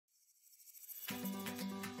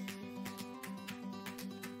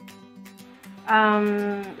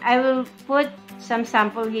I will put some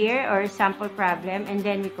sample here or sample problem and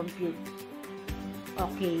then we compute.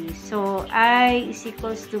 Okay, so I is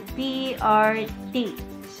equals to PRT.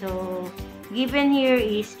 So, given here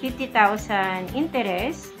is 50,000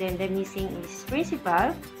 interest, then the missing is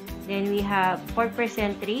principal. Then we have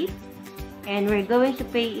 4% 3, and we're going to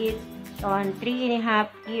pay it on 3.5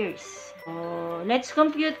 years. So, let's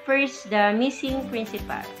compute first the missing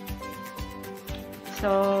principal.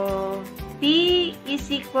 So, P is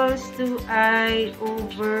equals to I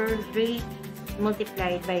over rate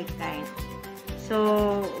multiplied by time.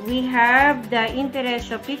 So, we have the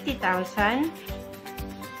interest of 50,000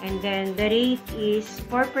 and then the rate is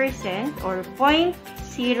 4% or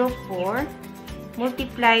 0.04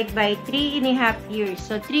 multiplied by 3.5 years.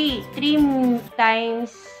 So, 3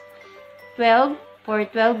 times 12 for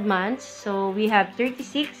 12 months. So, we have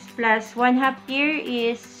 36 plus 1/2 year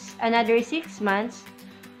is another 6 months.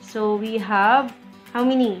 So, we have how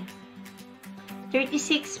many?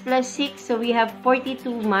 36 plus 6. So, we have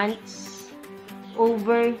 42 months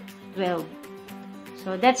over 12.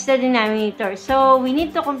 So, that's the denominator. So, we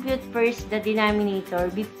need to compute first the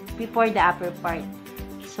denominator before the upper part.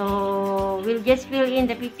 So, we'll just fill in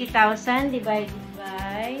the 50,000 divided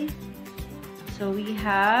by, so we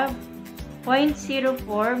have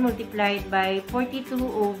 0.04 multiplied by 42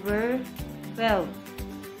 over 12.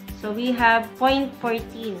 So, we have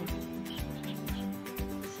 0.14.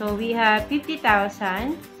 So, we have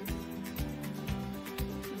 50,000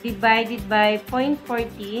 divided by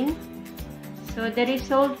 0.14. So, the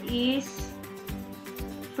result is,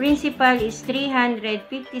 principal is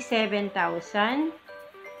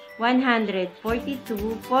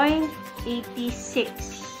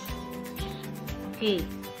 357,142.86. Okay.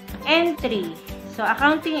 Entry. So,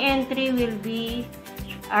 accounting entry will be,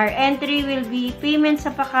 our entry will be payments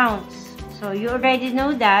of accounts. So, you already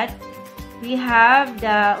know that we have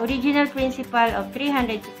the original principal of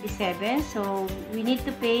 357. So, we need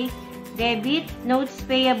to pay debit, notes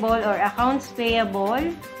payable, or accounts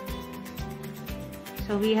payable.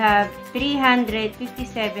 So, we have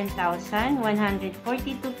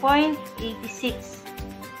 357,142.86.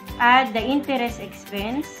 Add the interest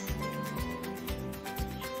expense.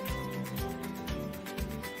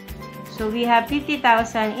 So, we have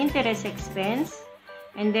 50,000 interest expense.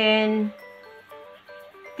 And then,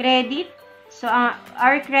 credit. So,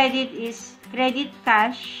 our credit is credit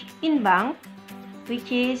cash in bank,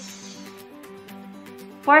 which is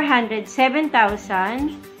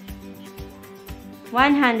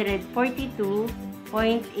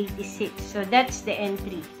 407,142.86. So, that's the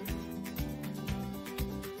entry.